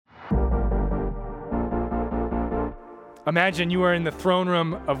Imagine you are in the throne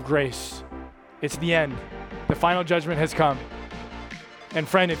room of grace. It's the end. The final judgment has come. And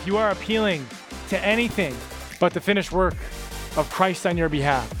friend, if you are appealing to anything but the finished work of Christ on your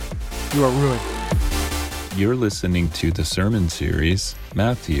behalf, you are ruined. You're listening to the sermon series,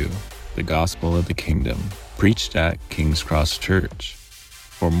 Matthew, the Gospel of the Kingdom, preached at King's Cross Church.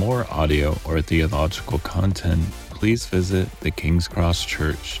 For more audio or theological content, please visit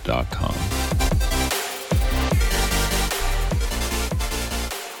thekingscrosschurch.com.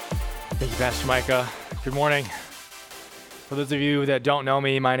 Thank you, Pastor Micah. Good morning. For those of you that don't know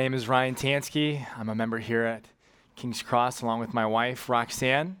me, my name is Ryan Tansky. I'm a member here at King's Cross along with my wife,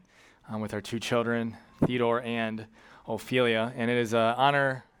 Roxanne, with our two children, Theodore and Ophelia. And it is an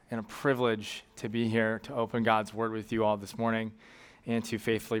honor and a privilege to be here to open God's Word with you all this morning and to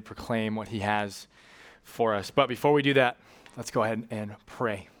faithfully proclaim what He has for us. But before we do that, let's go ahead and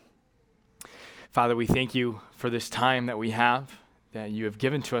pray. Father, we thank you for this time that we have, that you have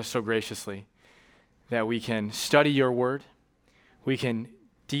given to us so graciously, that we can study your word, we can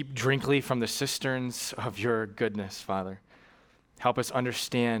deep drinkly from the cisterns of your goodness, Father. Help us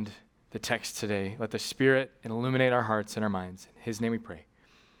understand the text today. Let the Spirit illuminate our hearts and our minds. In His name we pray.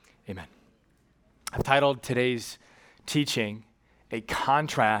 Amen. I've titled today's teaching, A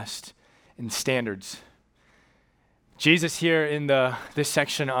Contrast in Standards. Jesus here in this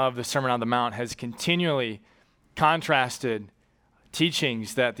section of the Sermon on the Mount has continually contrasted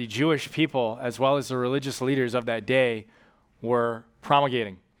teachings that the Jewish people, as well as the religious leaders of that day, were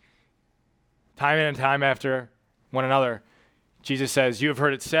promulgating. Time in and time after one another, Jesus says, "You have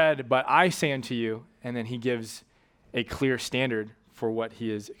heard it said, but I say unto you," and then he gives a clear standard for what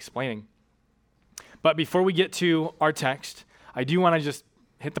he is explaining. But before we get to our text, I do want to just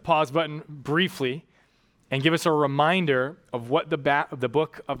hit the pause button briefly and give us a reminder of what the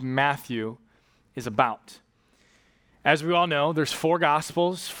book of Matthew is about. As we all know, there's 4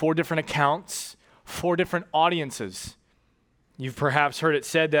 Gospels, 4 different accounts, 4 different audiences. You've perhaps heard it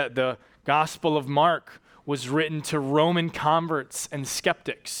said that the Gospel of Mark was written to Roman converts and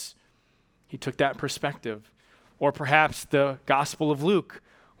skeptics. He took that perspective. Or perhaps the Gospel of Luke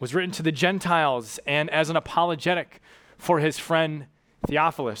was written to the Gentiles and as an apologetic for his friend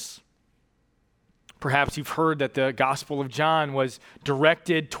Theophilus. Perhaps you've heard that the Gospel of John was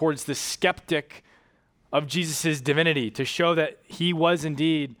directed towards the skeptic of Jesus' divinity, to show that he was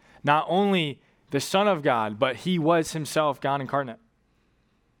indeed not only the Son of God, but he was himself God incarnate.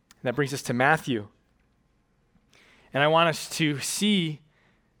 That brings us to Matthew. And I want us to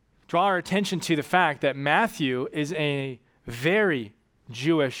draw our attention to the fact that Matthew is a very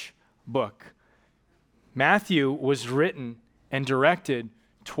Jewish book. Matthew was written and directed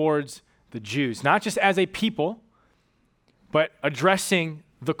towards the Jews, not just as a people, but addressing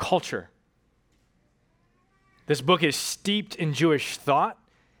the culture. This book is steeped in Jewish thought,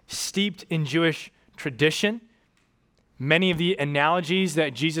 steeped in Jewish tradition. Many of the analogies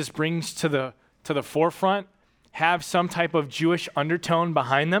that Jesus brings to the forefront have some type of Jewish undertone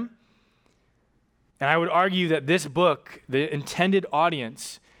behind them. And I would argue that this book, the intended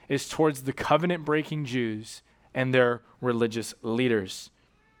audience, is towards the covenant-breaking Jews and their religious leaders.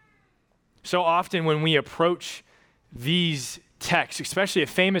 So often when we approach these texts, especially a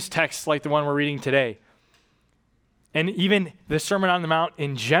famous text like the one we're reading today, and even the Sermon on the Mount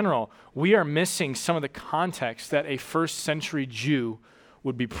in general, we are missing some of the context that a first century Jew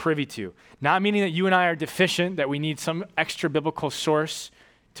would be privy to. Not meaning that you and I are deficient, that we need some extra biblical source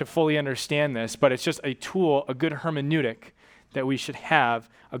to fully understand this, but it's just a tool, a good hermeneutic that we should have,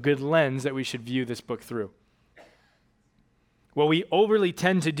 a good lens that we should view this book through. What we overly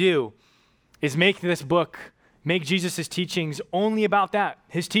tend to do is make Jesus' teachings only about that,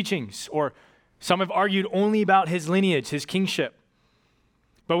 his teachings, or some have argued only about his lineage, his kingship.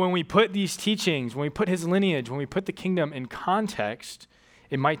 But when we put these teachings, when we put his lineage, when we put the kingdom in context,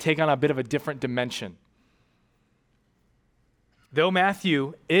 it might take on a bit of a different dimension. Though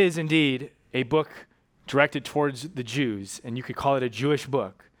Matthew is indeed a book directed towards the Jews, and you could call it a Jewish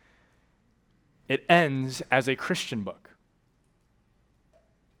book, it ends as a Christian book.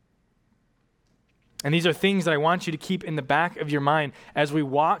 And these are things that I want you to keep in the back of your mind as we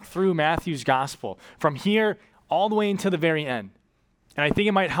walk through Matthew's gospel, from here all the way until the very end. And I think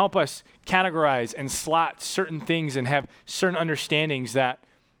it might help us categorize and slot certain things and have certain understandings that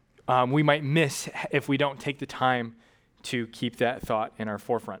we might miss if we don't take the time to keep that thought in our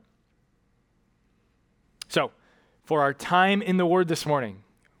forefront. So, for our time in the Word this morning,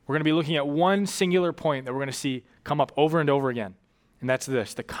 we're going to be looking at one singular point that we're going to see come up over and over again. And that's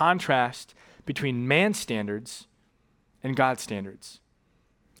this: the contrast between man's standards and God's standards.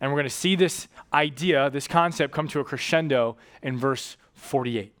 And we're going to see this idea, this concept come to a crescendo in verse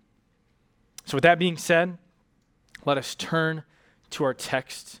 48. So with that being said, let us turn to our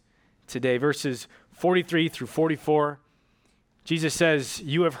text today. Verses 43 through 44, Jesus says,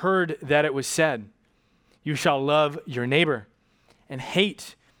 "You have heard that it was said, 'You shall love your neighbor and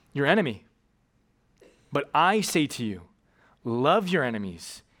hate your enemy.' But I say to you, love your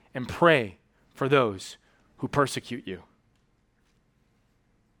enemies and pray for those who persecute you."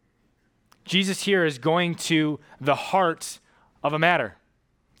 Jesus here is going to the heart of a matter,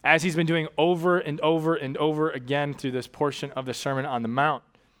 as he's been doing over and over and over again through this portion of the Sermon on the Mount.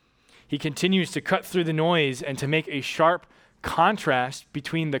 He continues to cut through the noise and to make a sharp contrast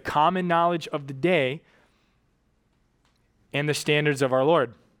between the common knowledge of the day and the standards of our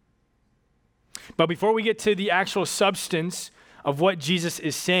Lord. But before we get to the actual substance of what Jesus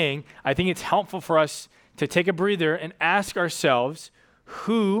is saying, I think it's helpful for us to take a breather and ask ourselves,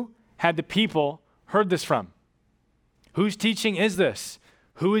 who had the people heard this from? Whose teaching is this?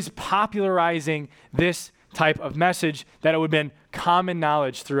 Who is popularizing this type of message that it would have been common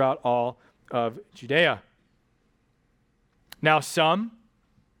knowledge throughout all of Judea? Now, some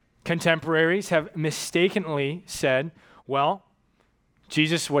contemporaries have mistakenly said, well,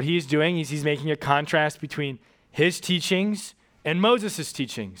 Jesus, what he's doing is he's making a contrast between his teachings and Moses'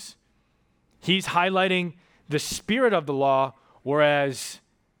 teachings. He's highlighting the spirit of the law, whereas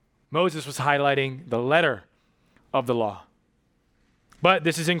Moses was highlighting the letter of the law. But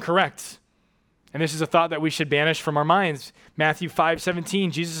this is incorrect. And this is a thought that we should banish from our minds. Matthew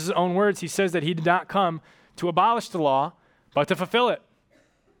 5:17, Jesus' own words, he says that he did not come to abolish the law, but to fulfill it.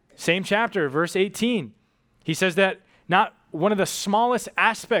 Same chapter, verse 18. He says that not one of the smallest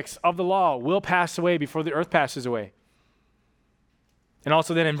aspects of the law will pass away before the earth passes away. And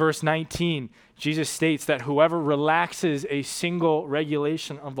also then in verse 19, Jesus states that whoever relaxes a single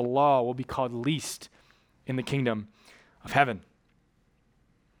regulation of the law will be called least in the kingdom of heaven.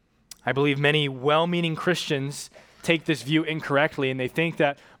 I believe many well-meaning Christians take this view incorrectly, and they think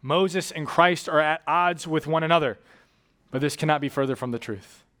that Moses and Christ are at odds with one another. But this cannot be further from the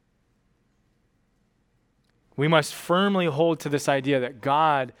truth. We must firmly hold to this idea that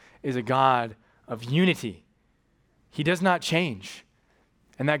God is a God of unity. He does not change,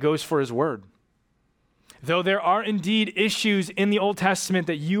 and that goes for his word. Though there are indeed issues in the Old Testament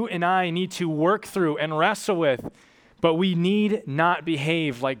that you and I need to work through and wrestle with, but we need not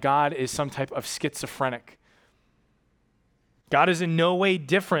behave like God is some type of schizophrenic. God is in no way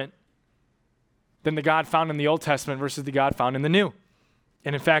different than the God found in the Old Testament versus the God found in the New.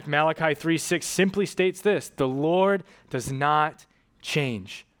 And in fact, Malachi 3:6 simply states this: the Lord does not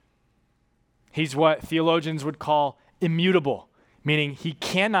change. He's what theologians would call immutable, meaning he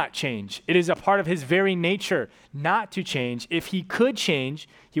cannot change. It is a part of his very nature not to change. If he could change,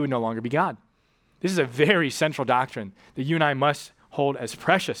 he would no longer be God. This is a very central doctrine that you and I must hold as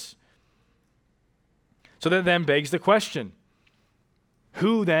precious. So that then begs the question,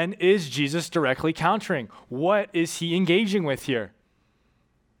 who then is Jesus directly countering? What is he engaging with here?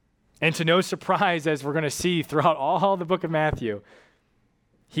 And to no surprise, as we're going to see throughout all the book of Matthew,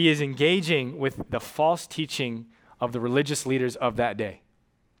 he is engaging with the false teaching of the religious leaders of that day.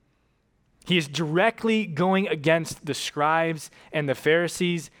 He is directly going against the scribes and the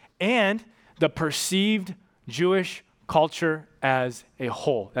Pharisees and the perceived Jewish culture as a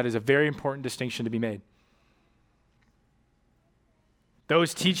whole. That is a very important distinction to be made.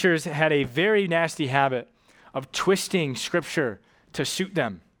 Those teachers had a very nasty habit of twisting scripture to suit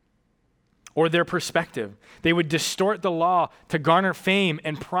them or their perspective. They would distort the law to garner fame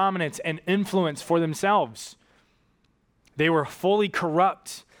and prominence and influence for themselves. They were fully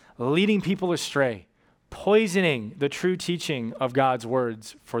corrupt, leading people astray, poisoning the true teaching of God's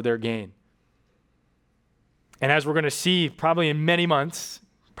words for their gain. And as we're going to see probably in many months,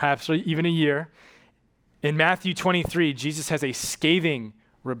 perhaps even a year, in Matthew 23, Jesus has a scathing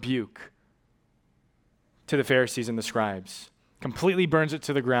rebuke to the Pharisees and the scribes. Completely burns it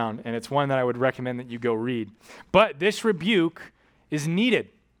to the ground, and it's one that I would recommend that you go read. But this rebuke is needed.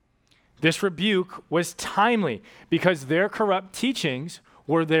 This rebuke was timely because their corrupt teachings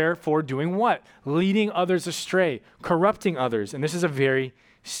were there for doing what? Leading others astray, corrupting others. And this is a very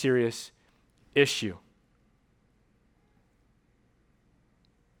serious issue.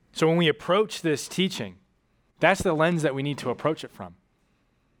 So when we approach this teaching, that's the lens that we need to approach it from.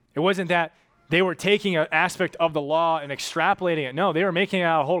 It wasn't that they were taking an aspect of the law and extrapolating it. No, they were making it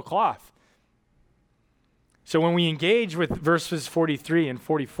out of whole cloth. So when we engage with verses 43 and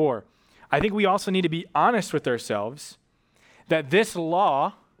 44, I think we also need to be honest with ourselves that this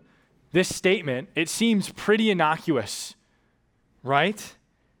law, this statement, it seems pretty innocuous, right?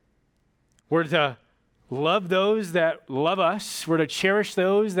 We're to love those that love us. We're to cherish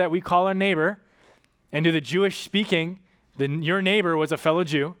those that we call our neighbor. And to the Jewish speaking, your neighbor was a fellow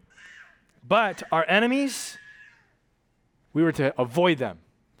Jew. But our enemies, we were to avoid them.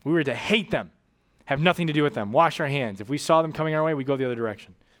 We were to hate them, have nothing to do with them, wash our hands. If we saw them coming our way, we go the other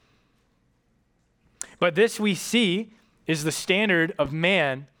direction. But this we see is the standard of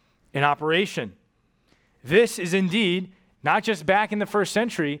man in operation. This is indeed not just back in the first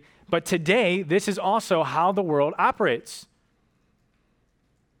century, but today, this is also how the world operates.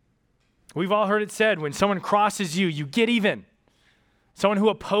 We've all heard it said, when someone crosses you, you get even. Someone who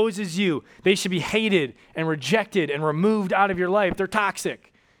opposes you, they should be hated and rejected and removed out of your life. They're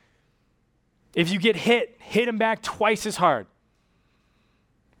toxic. If you get hit them back twice as hard,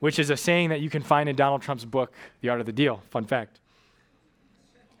 which is a saying that you can find in Donald Trump's book, The Art of the Deal. Fun fact.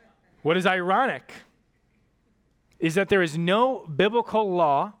 What is ironic is that there is no biblical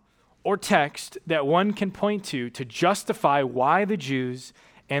law or text that one can point to justify why the Jews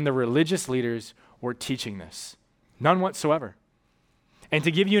and the religious leaders were teaching this. None whatsoever. And to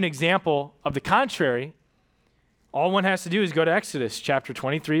give you an example of the contrary, all one has to do is go to Exodus chapter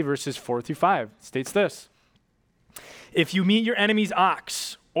 23, verses 4 through 5. It states this: if you meet your enemy's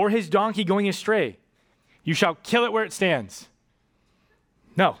ox or his donkey going astray, you shall kill it where it stands.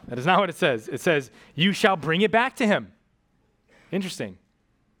 No, that is not what it says. It says, you shall bring it back to him. Interesting.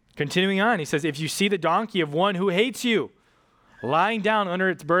 Continuing on, he says, if you see the donkey of one who hates you lying down under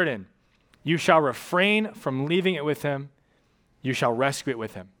its burden, you shall refrain from leaving it with him. You shall rescue it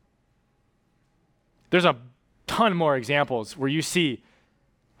with him. There's a ton more examples where you see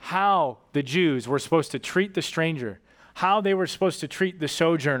how the Jews were supposed to treat the stranger, how they were supposed to treat the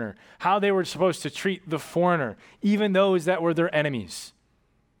sojourner, how they were supposed to treat the foreigner, even those that were their enemies.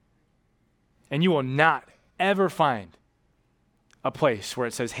 And you will not ever find a place where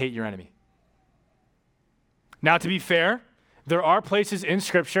it says hate your enemy. Now, to be fair, there are places in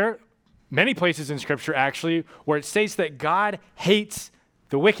Scripture, many places in Scripture actually, where it states that God hates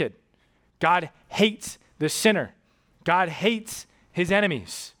the wicked. God hates the sinner. God hates his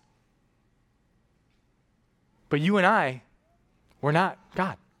enemies. But you and I, we're not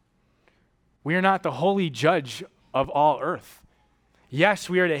God. We are not the holy judge of all earth. Yes,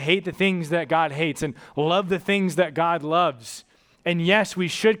 we are to hate the things that God hates and love the things that God loves. And yes, we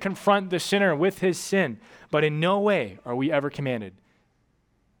should confront the sinner with his sin, but in no way are we ever commanded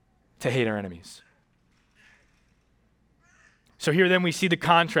to hate our enemies. So here then we see the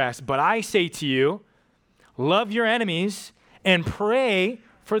contrast. But I say to you, love your enemies and pray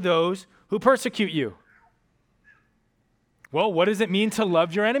for those who persecute you. Well, what does it mean to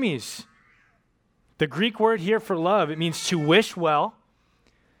love your enemies? The Greek word here for love, it means to wish well,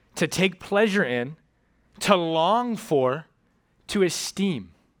 to take pleasure in, to long for, to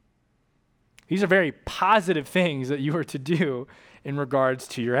esteem. These are very positive things that you are to do in regards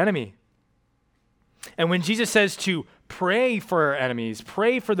to your enemy. And when Jesus says to pray for our enemies,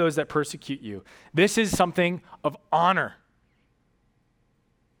 pray for those that persecute you, this is something of honor.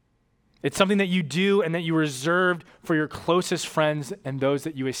 It's something that you do and that you reserved for your closest friends and those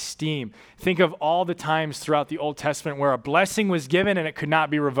that you esteem. Think of all the times throughout the Old Testament where a blessing was given and it could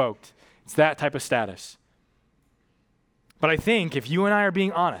not be revoked. It's that type of status. But I think if you and I are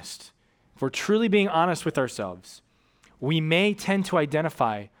being honest, if we're truly being honest with ourselves, we may tend to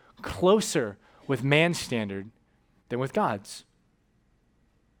identify closer with man's standard than with God's.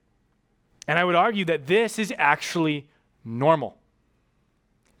 And I would argue that this is actually normal.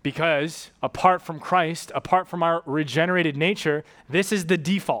 Because apart from Christ, apart from our regenerated nature, this is the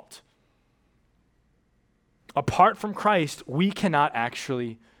default. Apart from Christ, we cannot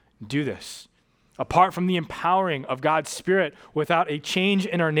actually do this. Apart from the empowering of God's Spirit, without a change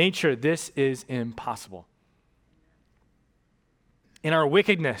in our nature, this is impossible. In our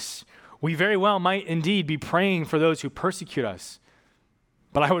wickedness, we very well might indeed be praying for those who persecute us.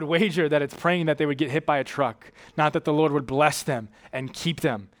 But I would wager that it's praying that they would get hit by a truck, not that the Lord would bless them and keep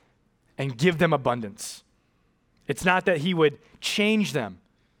them and give them abundance. It's not that he would change them,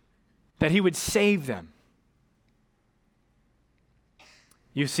 that he would save them.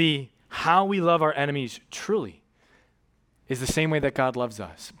 You see, how we love our enemies truly is the same way that God loves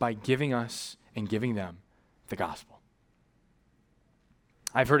us, by giving us and giving them the gospel.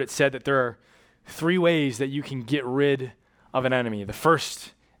 I've heard it said that there are 3 ways that you can get rid of an enemy. The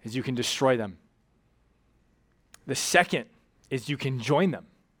first is you can destroy them. The second is you can join them.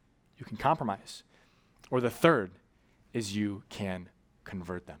 You can compromise. Or the third is you can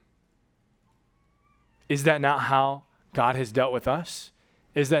convert them. Is that not how God has dealt with us?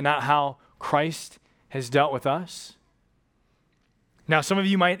 Is that not how Christ has dealt with us? Now, some of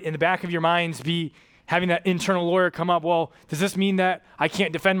you might, in the back of your minds, be having that internal lawyer come up. Well, does this mean that I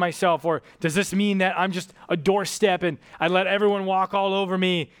can't defend myself? Or does this mean that I'm just a doorstep and I let everyone walk all over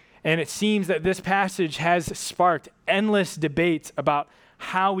me? And it seems that this passage has sparked endless debates about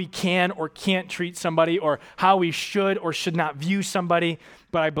how we can or can't treat somebody, or how we should or should not view somebody.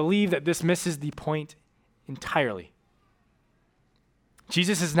 But I believe that this misses the point entirely.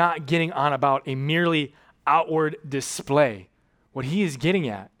 Jesus is not getting on about a merely outward display. What he is getting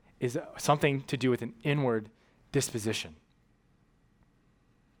at is something to do with an inward disposition.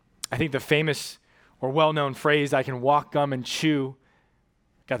 I think the famous or well-known phrase, I can walk gum and chew,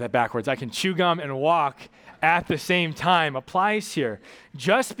 got that backwards, I can chew gum and walk at the same time, applies here.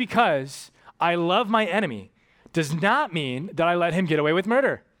 Just because I love my enemy does not mean that I let him get away with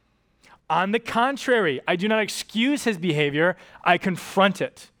murder. On the contrary, I do not excuse his behavior, I confront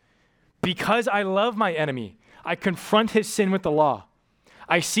it. Because I love my enemy, I confront his sin with the law.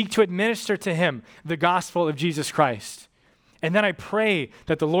 I seek to administer to him the gospel of Jesus Christ. And then I pray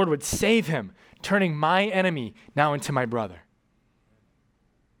that the Lord would save him, turning my enemy now into my brother.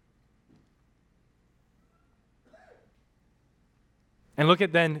 And look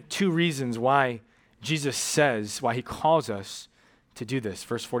at then two reasons why Jesus says, why he calls us to do this.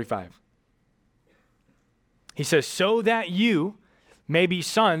 Verse 45. He says, so that you may be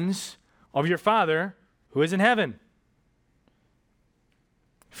sons of your Father who is in heaven.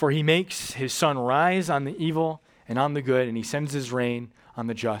 For he makes his sun rise on the evil and on the good, and he sends his rain on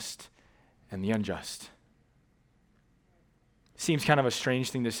the just and the unjust. Seems kind of a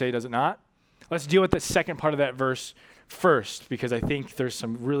strange thing to say, does it not? Let's deal with the second part of that verse first, because I think there's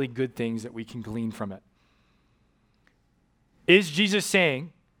some really good things that we can glean from it. Is Jesus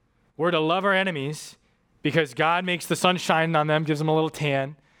saying we're to love our enemies because God makes the sun shine on them, gives them a little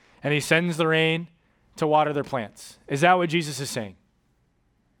tan, and he sends the rain to water their plants? Is that what Jesus is saying?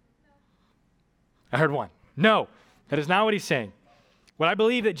 I heard one. No, that is not what he's saying. What I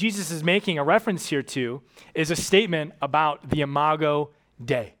believe that Jesus is making a reference here to is a statement about the Imago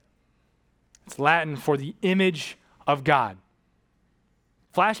Dei. It's Latin for the image of God.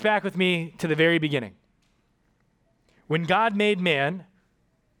 Flash back with me to the very beginning. When God made man,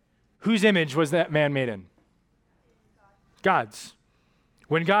 whose image was that man made in? God's.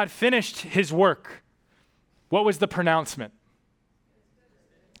 When God finished his work, what was the pronouncement?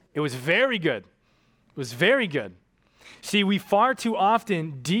 It was very good. It was very good. See, we far too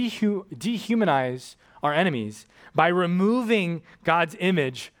often dehumanize our enemies by removing God's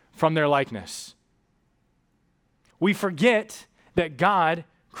image from their likeness. We forget that God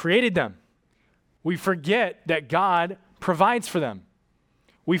created them. We forget that God provides for them.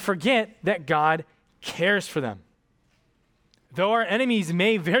 We forget that God cares for them. Though our enemies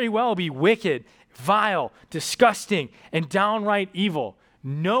may very well be wicked, vile, disgusting, and downright evil,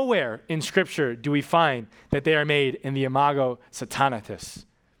 nowhere in Scripture do we find that they are made in the imago Satanatis,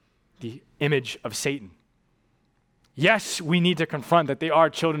 the image of Satan. Yes, we need to confront that they are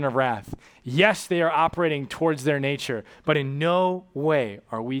children of wrath. Yes, they are operating towards their nature, but in no way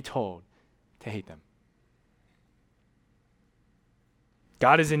are we told to hate them.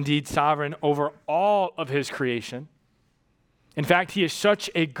 God is indeed sovereign over all of his creation. In fact, he is such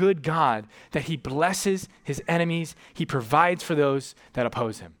a good God that he blesses his enemies. He provides for those that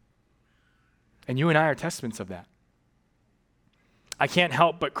oppose him. And you and I are testaments of that. I can't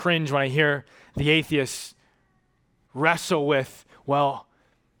help but cringe when I hear the atheists wrestle with, well,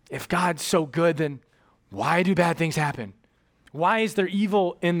 if God's so good, then why do bad things happen? Why is there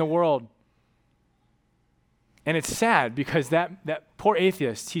evil in the world? And it's sad because that poor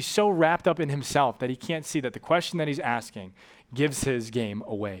atheist, he's so wrapped up in himself that he can't see that the question that he's asking gives his game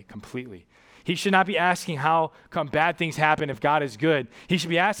away completely. He should not be asking how come bad things happen if God is good. He should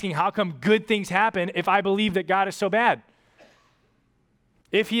be asking how come good things happen if I believe that God is so bad.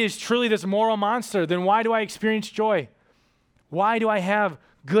 If he is truly this moral monster, then why do I experience joy? Why do I have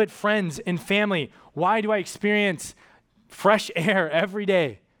good friends and family? Why do I experience fresh air every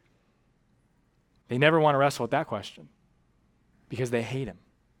day? They never want to wrestle with that question because they hate him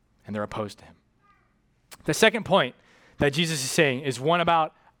and they're opposed to him. The second point that Jesus is saying is one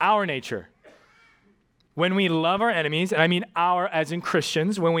about our nature. When we love our enemies, and I mean our as in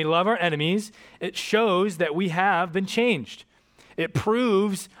Christians, when we love our enemies, it shows that we have been changed. It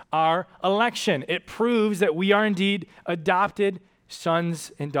proves our election. It proves that we are indeed adopted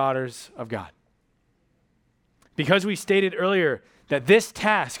sons and daughters of God. Because we stated earlier that this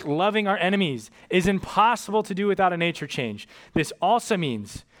task, loving our enemies, is impossible to do without a nature change. This also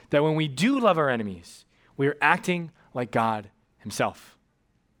means that when we do love our enemies, we are acting like God himself.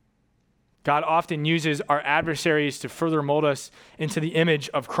 God often uses our adversaries to further mold us into the image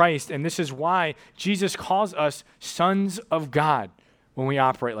of Christ. And this is why Jesus calls us sons of God when we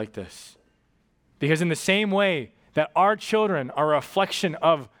operate like this. Because in the same way that our children are a reflection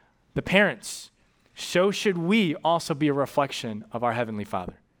of the parents, so should we also be a reflection of our Heavenly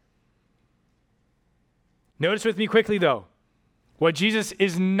Father. Notice with me quickly, though, what Jesus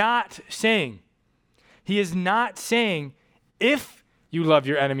is not saying. He is not saying, if you love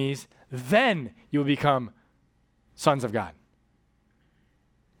your enemies, then you will become sons of God.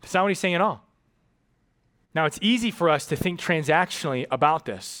 That's not what he's saying at all. Now, it's easy for us to think transactionally about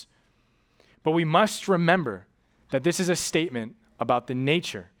this, but we must remember that this is a statement about the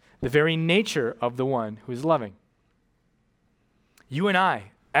nature, the very nature of the one who is loving. You and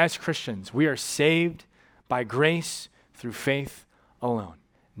I, as Christians, we are saved by grace through faith alone,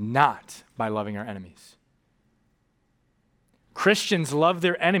 not by loving our enemies. Christians love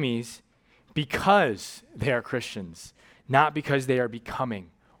their enemies because they are Christians, not because they are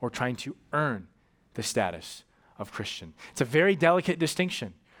becoming or trying to earn the status of Christian. It's a very delicate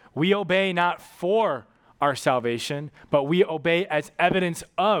distinction. We obey not for our salvation, but we obey as evidence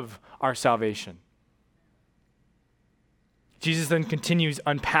of our salvation. Jesus then continues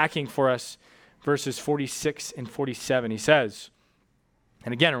unpacking for us verses 46 and 47. He says,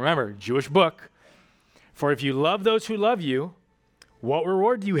 and again, remember, Jewish book, for if you love those who love you, what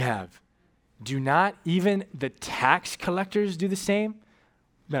reward do you have? Do not even the tax collectors do the same?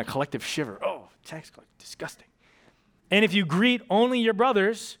 Then a collective shiver. Oh, tax collector, disgusting. And if you greet only your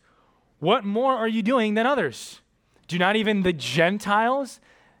brothers, what more are you doing than others? Do not even the Gentiles,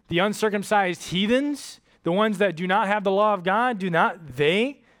 the uncircumcised heathens, the ones that do not have the law of God, do not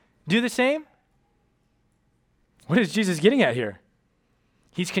they do the same? What is Jesus getting at here?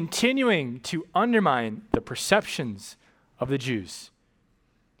 He's continuing to undermine the perceptions of the Jews.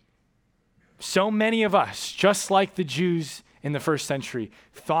 So many of us, just like the Jews in the first century,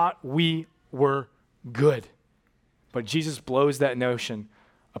 thought we were good. But Jesus blows that notion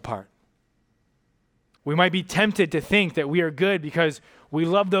apart. We might be tempted to think that we are good because we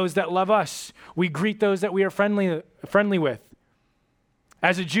love those that love us. We greet those that we are friendly with.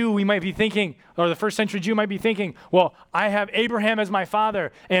 As a Jew, we might be thinking, or the first century Jew might be thinking, well, I have Abraham as my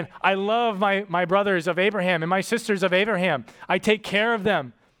father, and I love my brothers of Abraham and my sisters of Abraham. I take care of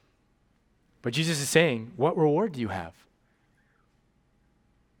them. But Jesus is saying, what reward do you have?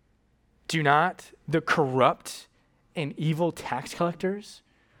 Do not the corrupt and evil tax collectors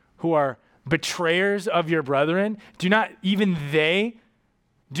who are betrayers of your brethren, do not even they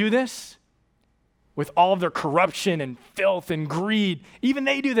do this? With all of their corruption and filth and greed, even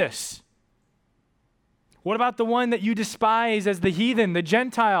they do this. What about the one that you despise as the heathen, the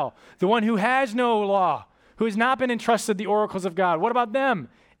Gentile, the one who has no law, who has not been entrusted the oracles of God? What about them?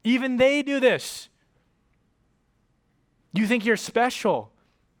 Even they do this. You think you're special,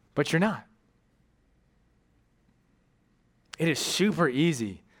 but you're not. It is super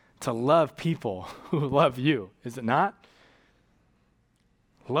easy to love people who love you, is it not?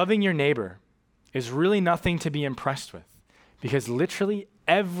 Loving your neighbor is really nothing to be impressed with, because literally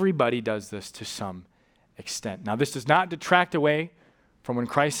everybody does this to some extent. Now, this does not detract away from when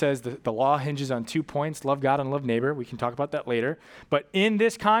Christ says the law hinges on 2 points, love God and love neighbor. We can talk about that later. But in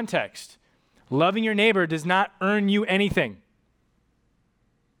this context, loving your neighbor does not earn you anything.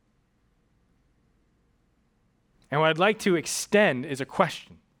 And what I'd like to extend is a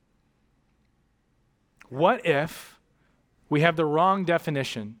question. What if we have the wrong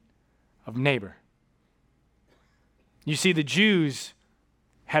definition of neighbor? You see, the Jews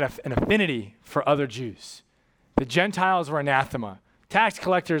had an affinity for other Jews. The Gentiles were anathema. Tax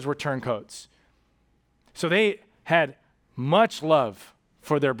collectors were turncoats. So they had much love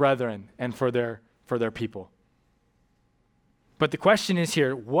for their brethren and for their people. But the question is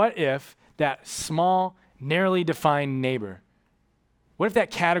here, what if that small, narrowly defined neighbor, what if that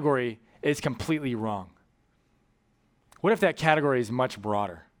category is completely wrong? What if that category is much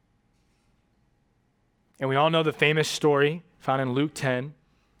broader? And we all know the famous story found in Luke 10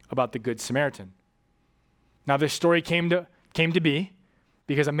 about the Good Samaritan. Now, this story came to be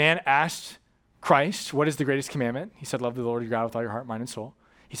because a man asked Christ, what is the greatest commandment? He said, love the Lord your God with all your heart, mind, and soul.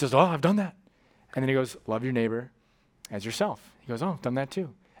 He says, oh, I've done that. And then he goes, love your neighbor as yourself. He goes, oh, I've done that too.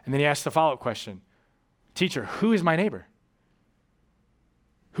 And then he asks the follow-up question, teacher, who is my neighbor?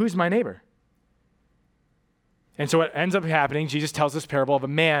 Who's my neighbor? And so what ends up happening, Jesus tells this parable of a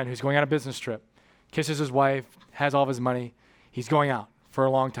man who's going on a business trip, kisses his wife, has all of his money. He's going out for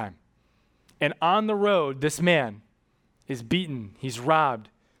a long time. And on the road, this man is beaten. He's robbed.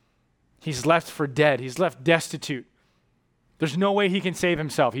 He's left for dead. He's left destitute. There's no way he can save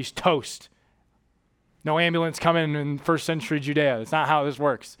himself. He's toast. No ambulance coming in first century Judea. That's not how this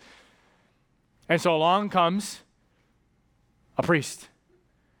works. And so along comes a priest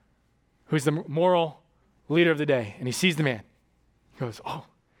who's the moral leader of the day, and he sees the man. He goes, oh,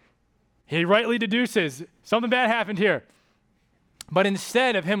 he rightly deduces something bad happened here. But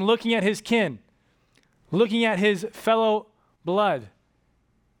instead of him looking at his kin, looking at his fellow blood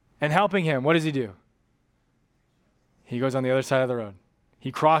and helping him, what does he do? He goes on the other side of the road.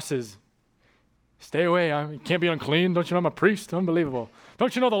 He crosses. Stay away. You can't be unclean. Don't you know I'm a priest? Unbelievable.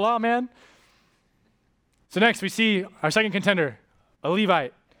 Don't you know the law, man? So next we see our second contender, a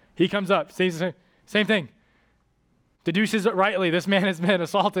Levite. He comes up, says the same thing. Deduces rightly, this man has been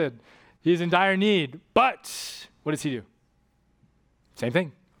assaulted. He's in dire need. But what does he do? Same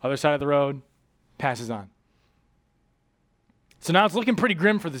thing. Other side of the road, passes on. So now it's looking pretty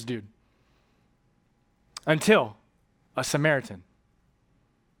grim for this dude. Until a Samaritan.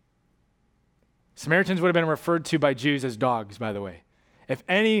 Samaritans would have been referred to by Jews as dogs, by the way. If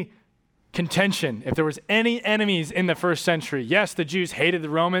any contention, if there was any enemies in the first century, yes, the Jews hated the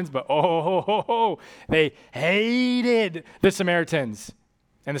Romans, but they hated the Samaritans.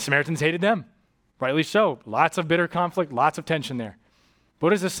 And the Samaritans hated them. Rightly so. Lots of bitter conflict, lots of tension there. What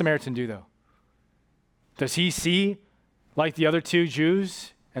does the Samaritan do, though? Does he see like the other two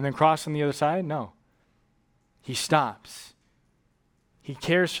Jews and then cross on the other side? No. He stops. He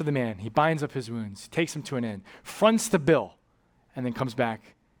cares for the man. He binds up his wounds, takes him to an inn, fronts the bill, and then comes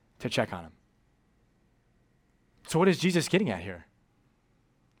back to check on him. So what is Jesus getting at here?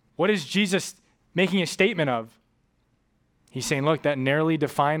 What is Jesus making a statement of? He's saying, look, that narrowly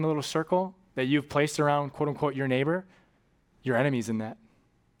defined little circle that you've placed around, quote unquote, your neighbor, your enemy's in that.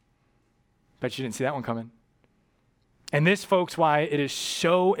 Bet you didn't see that one coming. And this, folks, why it is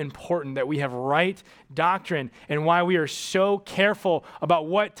so important that we have right doctrine and why we are so careful about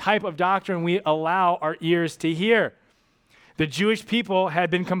what type of doctrine we allow our ears to hear. The Jewish people had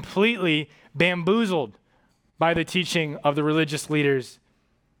been completely bamboozled by the teaching of the religious leaders.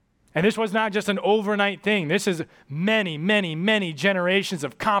 And this was not just an overnight thing. This is many, many, many generations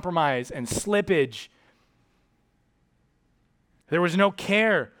of compromise and slippage. There was no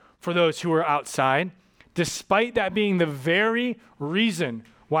care for those who were outside, despite that being the very reason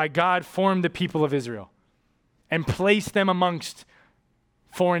why God formed the people of Israel and placed them amongst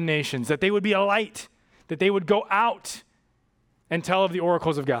foreign nations, that they would be a light, that they would go out and tell of the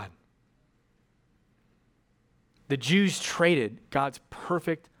oracles of God. The Jews traded God's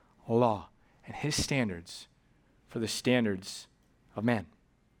perfect law and his standards for the standards of man.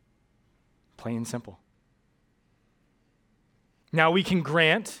 Plain and simple. Now we can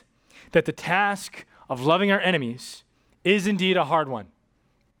grant that the task of loving our enemies is indeed a hard one,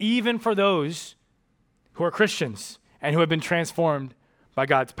 even for those who are Christians and who have been transformed by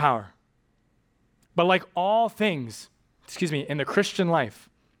God's power. But like all things, in the Christian life,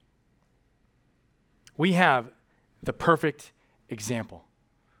 we have the perfect example.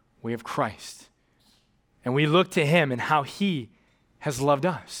 We have Christ. And we look to him and how he has loved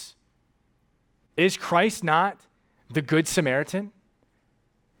us. Is Christ not the Good Samaritan?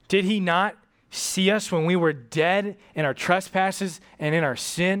 Did he not see us when we were dead in our trespasses and in our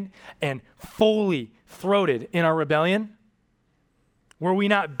sin and fully throated in our rebellion? Were we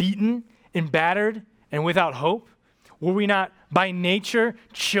not beaten and battered and without hope? Were we not by nature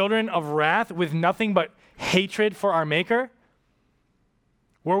children of wrath with nothing but hatred for our Maker?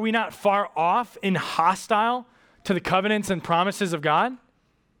 Were we not far off and hostile to the covenants and promises of God?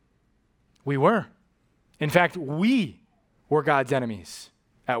 We were. In fact, we were God's enemies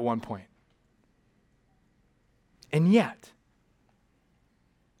at one point. And yet,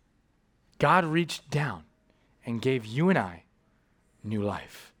 God reached down and gave you and I new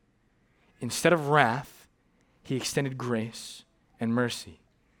life. Instead of wrath, he extended grace and mercy,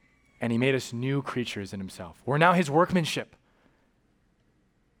 and he made us new creatures in himself. We're now his workmanship.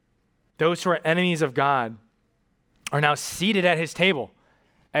 Those who are enemies of God are now seated at his table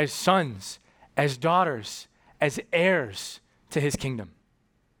as sons, as daughters, as heirs to his kingdom.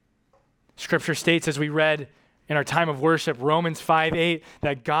 Scripture states, as we read in our time of worship, Romans 5:8,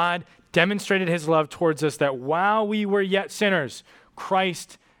 that God demonstrated his love towards us, that while we were yet sinners,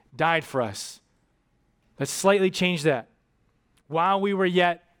 Christ died for us. Let's slightly change that. While we were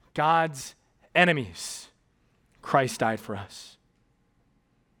yet God's enemies, Christ died for us.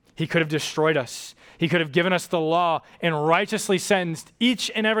 He could have destroyed us. He could have given us the law and righteously sentenced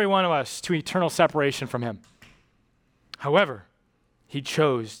each and every one of us to eternal separation from him. However, he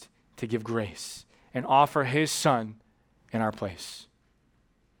chose to give grace and offer his son in our place.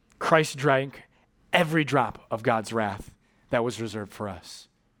 Christ drank every drop of God's wrath that was reserved for us.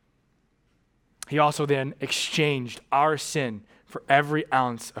 He also then exchanged our sin for every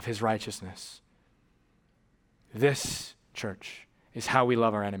ounce of his righteousness. This, church, is how we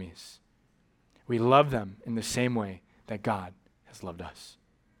love our enemies. We love them in the same way that God has loved us.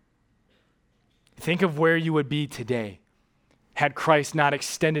 Think of where you would be today had Christ not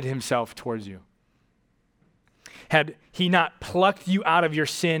extended himself towards you. Had he not plucked you out of your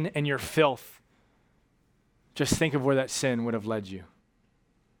sin and your filth. Just think of where that sin would have led you.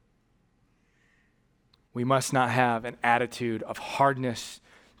 We must not have an attitude of hardness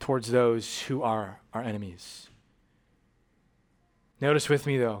towards those who are our enemies. Notice with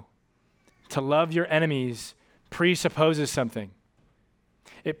me, though, to love your enemies presupposes something.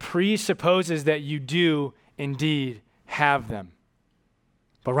 It presupposes that you do indeed have them.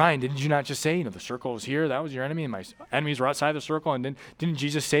 But Ryan, didn't you not just say, the circle was here, that was your enemy, and my enemies were outside the circle, and didn't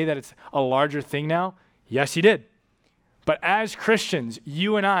Jesus say that it's a larger thing now? Yes, he did. But as Christians,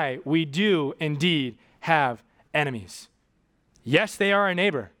 you and I, we do indeed have enemies. Yes, they are our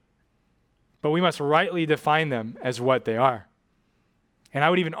neighbor, but we must rightly define them as what they are. And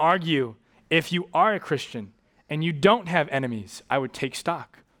I would even argue, if you are a Christian and you don't have enemies, I would take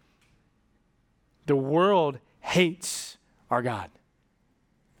stock. The world hates our God,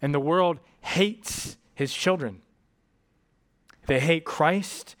 and the world hates his children. They hate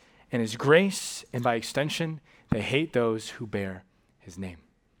Christ and his grace, and by extension, they hate those who bear his name.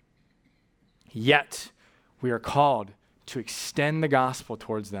 Yet, we are called to extend the gospel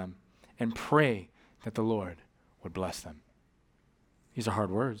towards them and pray that the Lord would bless them. These are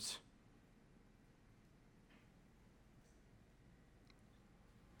hard words.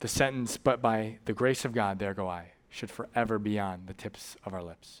 The sentence, "but by the grace of God, there go I," should forever be on the tips of our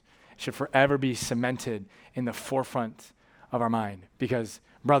lips. It should forever be cemented in the forefront of our mind. Because,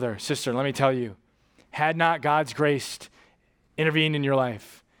 brother, sister, let me tell you, had not God's grace intervened in your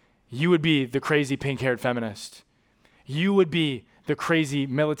life, you would be the crazy pink-haired feminist. You would be the crazy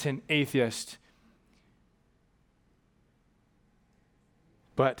militant atheist.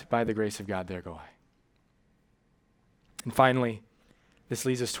 But by the grace of God, there go I. And finally, this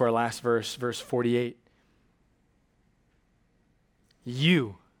leads us to our last verse, verse 48.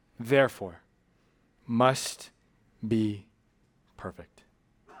 You, therefore, must be perfect,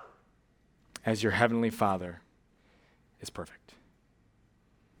 as your heavenly Father is perfect.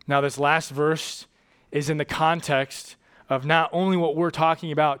 Now, this last verse is in the context of not only what we're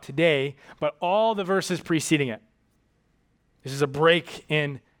talking about today, but all the verses preceding it. This is a break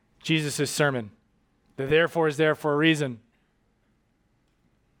in Jesus' sermon. The therefore is there for a reason.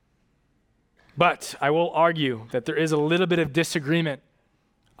 But I will argue that there is a little bit of disagreement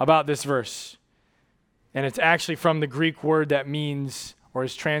about this verse. And it's actually from the Greek word that means, or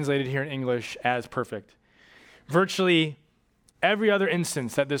is translated here in English as perfect. Virtually every other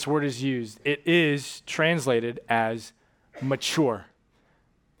instance that this word is used, it is translated as mature.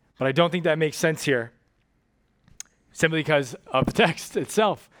 But I don't think that makes sense here, simply because of the text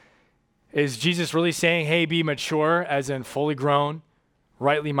itself. Is Jesus really saying, hey, be mature, as in fully grown,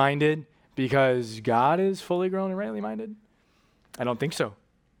 rightly minded, because God is fully grown and rightly minded? I don't think so.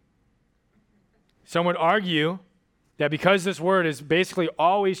 Some would argue that because this word is basically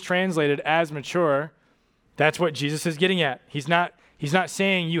always translated as mature, that's what Jesus is getting at. He's not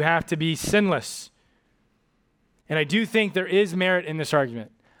saying you have to be sinless. And I do think there is merit in this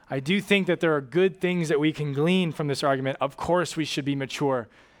argument. I do think that there are good things that we can glean from this argument. Of course, we should be mature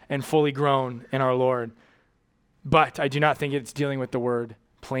and fully grown in our Lord. But I do not think it's dealing with the word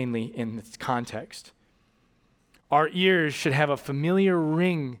plainly in its context. Our ears should have a familiar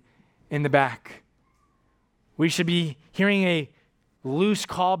ring in the back. We should be hearing a loose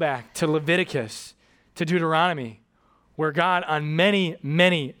callback to Leviticus, to Deuteronomy, where God on many,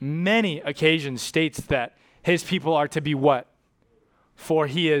 many, many occasions states that his people are to be what? For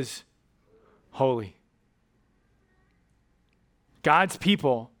he is holy. God's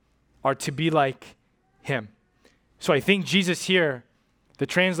people are to be like him. So I think Jesus here, the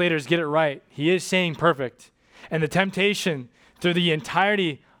translators get it right. He is saying perfect. And the temptation through the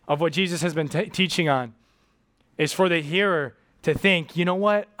entirety of what Jesus has been teaching on is for the hearer to think, you know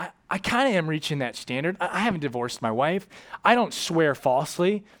what? I kind of am reaching that standard. I haven't divorced my wife. I don't swear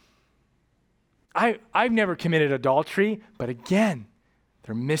falsely. I've never committed adultery. But again,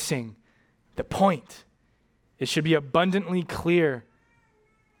 they're missing the point. It should be abundantly clear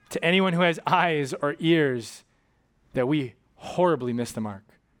to anyone who has eyes or ears that we horribly miss the mark.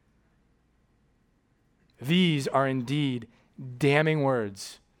 These are indeed damning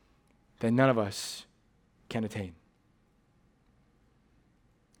words that none of us can attain.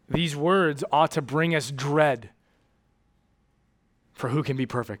 These words ought to bring us dread for who can be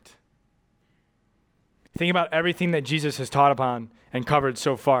perfect. Think about everything that Jesus has taught upon and covered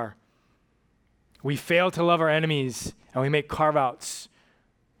so far. We fail to love our enemies, and we make carve-outs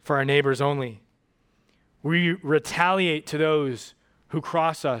for our neighbors only. We retaliate to those who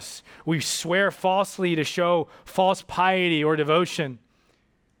cross us. We swear falsely to show false piety or devotion.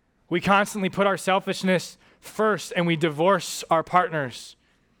 We constantly put our selfishness first, and we divorce our partners.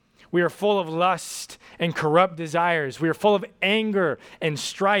 We are full of lust and corrupt desires. We are full of anger and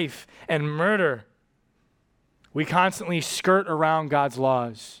strife and murder. We constantly skirt around God's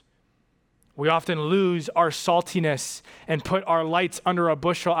laws. We often lose our saltiness and put our lights under a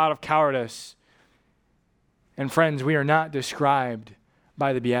bushel out of cowardice. And friends, we are not described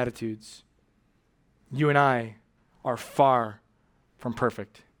by the Beatitudes. You and I are far from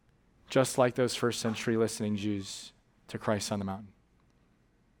perfect, just like those first century listening Jews to Christ on the mountain.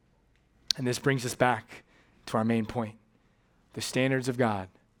 And this brings us back to our main point. The standards of God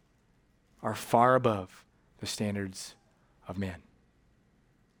are far above the standards of man.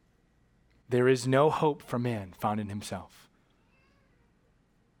 There is no hope for man found in himself.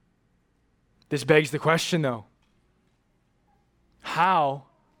 This begs the question, though. How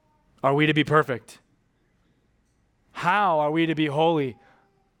are we to be perfect? How are we to be holy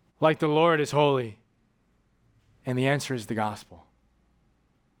like the Lord is holy? And the answer is the gospel.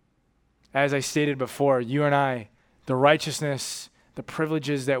 As I stated before, you and I, the righteousness, the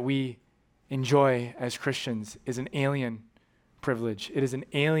privileges that we enjoy as Christians is an alien privilege. It is an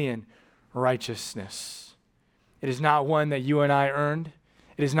alien righteousness. It is not one that you and I earned.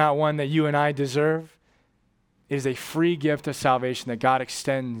 It is not one that you and I deserve. It is a free gift of salvation that God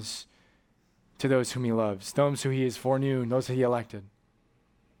extends to those whom he loves, those who he has foreknew, those that he elected.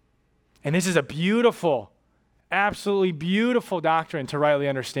 And this is a beautiful, absolutely beautiful doctrine to rightly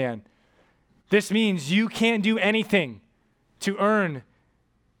understand. This means you can't do anything to earn.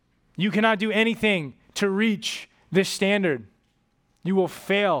 You cannot do anything to reach this standard. You will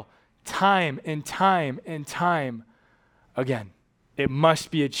fail time and time and time again. It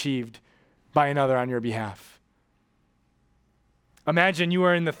must be achieved by another on your behalf. Imagine you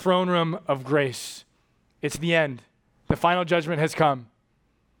are in the throne room of grace. It's the end. The final judgment has come.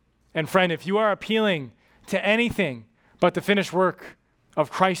 And friend, if you are appealing to anything but the finished work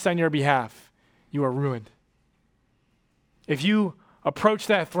of Christ on your behalf, you are ruined. If you approach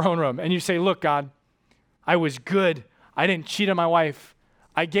that throne room and you say, look, God, I was good. I didn't cheat on my wife.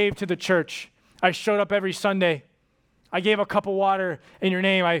 I gave to the church. I showed up every Sunday. I gave a cup of water in your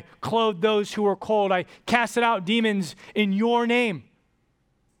name. I clothed those who were cold. I casted out demons in your name.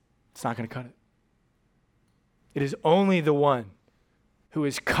 It's not going to cut it. It is only the one who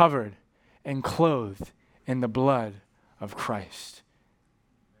is covered and clothed in the blood of Christ.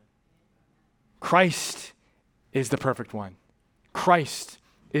 Christ is the perfect one. Christ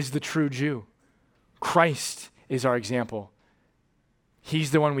is the true Jew. Christ is our example.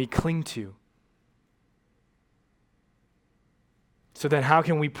 He's the one we cling to. So then how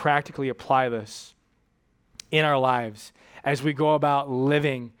can we practically apply this in our lives as we go about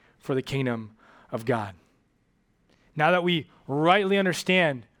living for the kingdom of God? Now that we rightly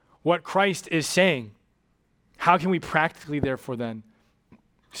understand what Christ is saying, how can we practically therefore then,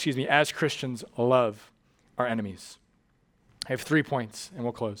 as Christians, love our enemies? I have 3 points and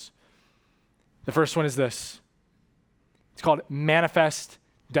we'll close. The first one is this. It's called manifest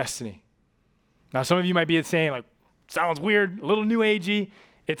destiny. Now some of you might be saying, like, sounds weird, a little new agey.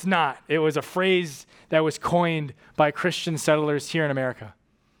 It's not. It was a phrase that was coined by Christian settlers here in America.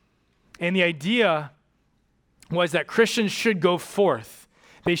 And the idea was that Christians should go forth.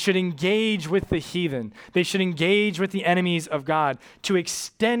 They should engage with the heathen. They should engage with the enemies of God to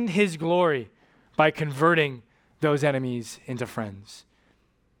extend his glory by converting those enemies into friends.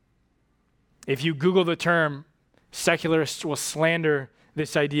 If you Google the term, secularists will slander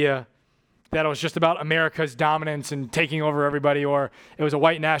this idea that it was just about America's dominance and taking over everybody, or it was a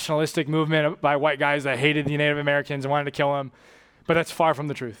white nationalistic movement by white guys that hated the Native Americans and wanted to kill them. But that's far from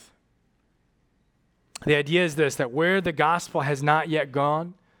the truth. The idea is this, that where the gospel has not yet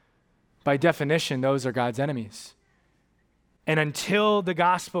gone, by definition, those are God's enemies. And until the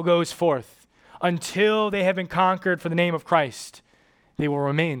gospel goes forth, until they have been conquered for the name of Christ, they will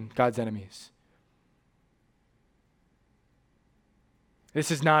remain God's enemies.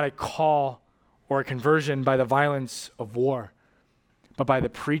 This is not a call or a conversion by the violence of war, but by the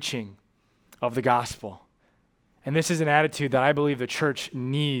preaching of the gospel. And this is an attitude that I believe the church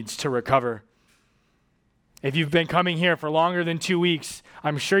needs to recover. If you've been coming here for longer than 2 weeks,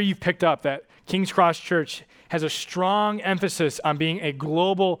 I'm sure you've picked up that King's Cross Church has a strong emphasis on being a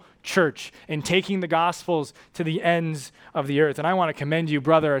global church and taking the gospels to the ends of the earth. And I want to commend you,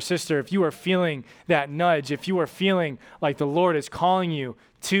 brother or sister, if you are feeling that nudge, if you are feeling like the Lord is calling you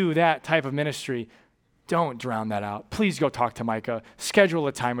to that type of ministry, don't drown that out. Please go talk to Micah, schedule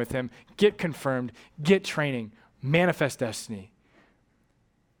a time with him, get confirmed, get training, manifest destiny.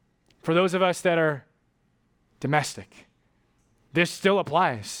 For those of us that are domestic, this still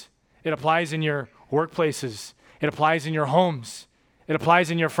applies. It applies in your workplaces. It applies in your homes. It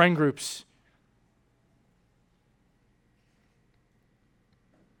applies in your friend groups.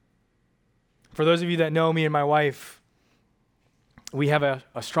 For those of you that know me and my wife, we have a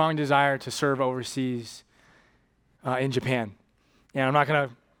strong desire to serve overseas in Japan. And I'm not going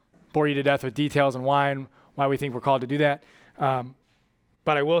to bore you to death with details on why we think we're called to do that.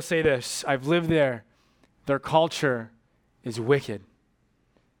 But I will say this. I've lived there. Their culture is wicked.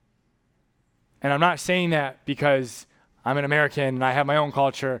 And I'm not saying that because I'm an American and I have my own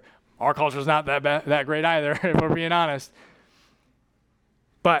culture. Our culture is not that great either, if we're being honest.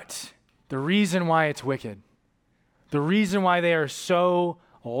 But the reason why it's wicked, the reason why they are so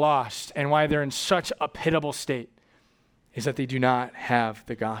lost and why they're in such a pitiable state is that they do not have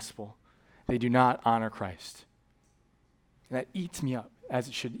the gospel. They do not honor Christ. And that eats me up as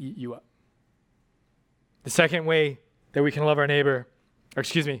it should eat you up. The second way that we can love our neighbor,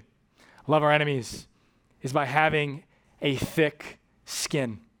 love our enemies, is by having a thick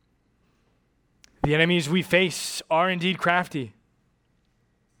skin. The enemies we face are indeed crafty.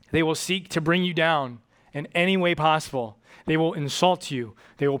 They will seek to bring you down in any way possible. They will insult you.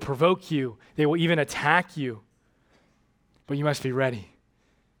 They will provoke you. They will even attack you. But you must be ready.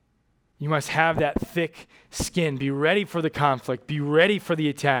 You must have that thick skin. Be ready for the conflict. Be ready for the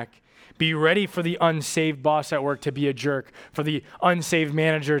attack. Be ready for the unsaved boss at work to be a jerk, for the unsaved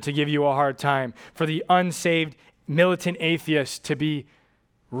manager to give you a hard time, for the unsaved militant atheist to be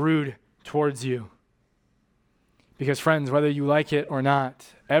rude towards you. Because friends, whether you like it or not,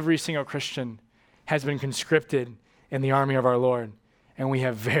 every single Christian has been conscripted in the army of our Lord, and we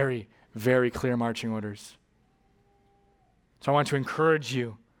have very, very clear marching orders. So I want to encourage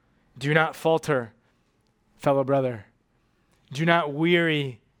you, do not falter, fellow brother. Do not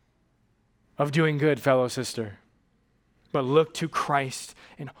weary of doing good, fellow sister, but look to Christ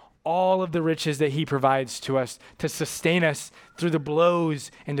and all of the riches that he provides to us to sustain us through the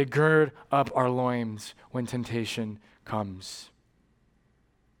blows and to gird up our loins when temptation comes.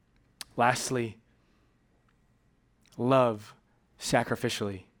 Lastly, love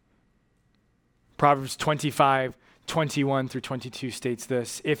sacrificially. Proverbs 25:21 through 22 states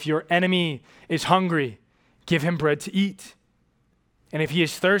this: if your enemy is hungry, give him bread to eat. And if he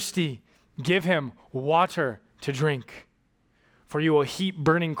is thirsty, give him water to drink. For you will heap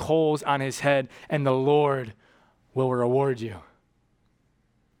burning coals on his head, and the Lord will reward you.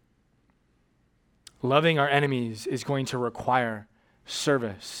 Loving our enemies is going to require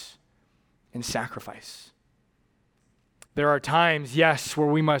service and sacrifice. There are times, yes, where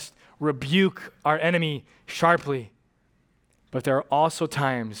we must rebuke our enemy sharply, but there are also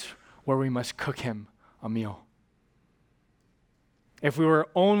times where we must cook him a meal. If we were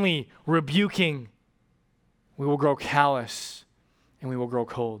only rebuking, we will grow callous and we will grow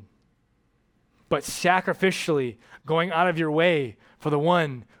cold. But sacrificially going out of your way for the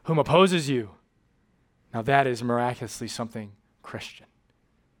one whom opposes you, now that is miraculously something Christian.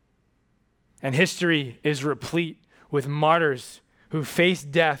 And history is replete with martyrs who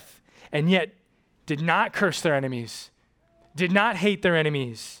faced death and yet did not curse their enemies, did not hate their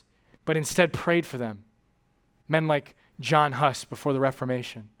enemies, but instead prayed for them. Men like John Huss before the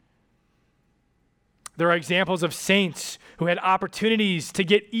Reformation. There are examples of saints who had opportunities to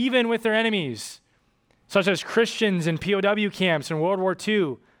get even with their enemies, such as Christians in POW camps in World War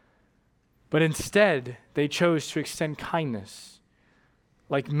II, but instead they chose to extend kindness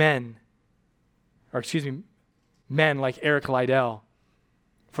like men like Eric Liddell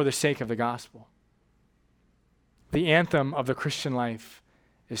for the sake of the gospel. The anthem of the Christian life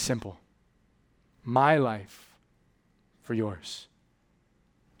is simple: my life for yours,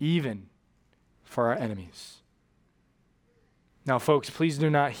 even for our enemies. Now, folks, please do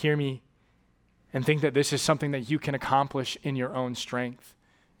not hear me and think that this is something that you can accomplish in your own strength.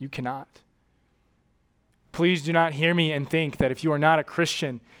 You cannot. Please do not hear me and think that if you are not a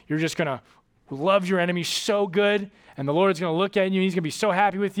Christian, you're just going to love your enemies so good and the Lord's going to look at you and he's going to be so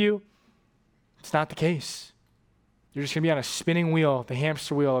happy with you. It's not the case. You're just going to be on a spinning wheel, the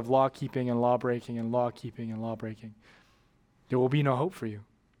hamster wheel of law keeping and law breaking and law keeping and law breaking. There will be no hope for you.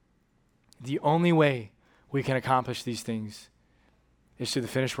 The only way we can accomplish these things is through the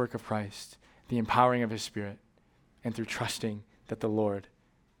finished work of Christ, the empowering of his Spirit, and through trusting that the Lord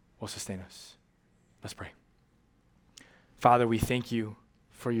will sustain us. Let's pray. Father, we thank you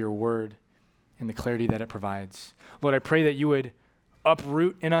for your word and the clarity that it provides. Lord, I pray that you would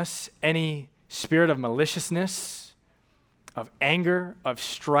uproot in us any spirit of maliciousness, of anger, of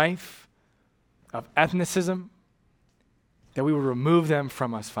strife, of ethnicism, that we would remove them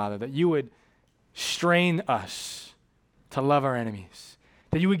from us, Father, that you would strain us to love our enemies,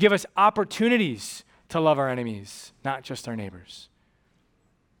 that you would give us opportunities to love our enemies, not just our neighbors.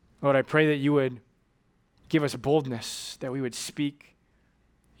 Lord, I pray that you would give us boldness, that we would speak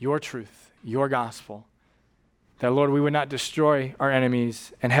your truth, your gospel, that, Lord, we would not destroy our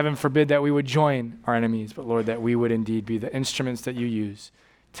enemies, and heaven forbid that we would join our enemies, but, Lord, that we would indeed be the instruments that you use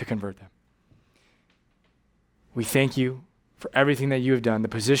to convert them. We thank you for everything that you have done, the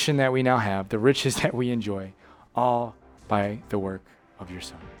position that we now have, the riches that we enjoy, all by the work of your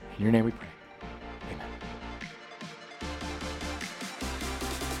Son. In your name we pray. Amen.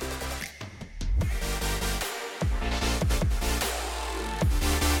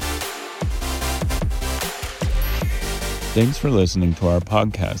 Thanks for listening to our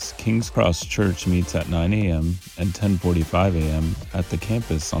podcast. King's Cross Church meets at 9 a.m. and 10:45 a.m. at the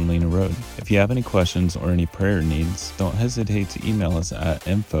campus on Lena Road. If you have any questions or any prayer needs, don't hesitate to email us at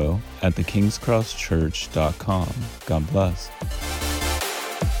info@thekingscrosschurch.com. God bless.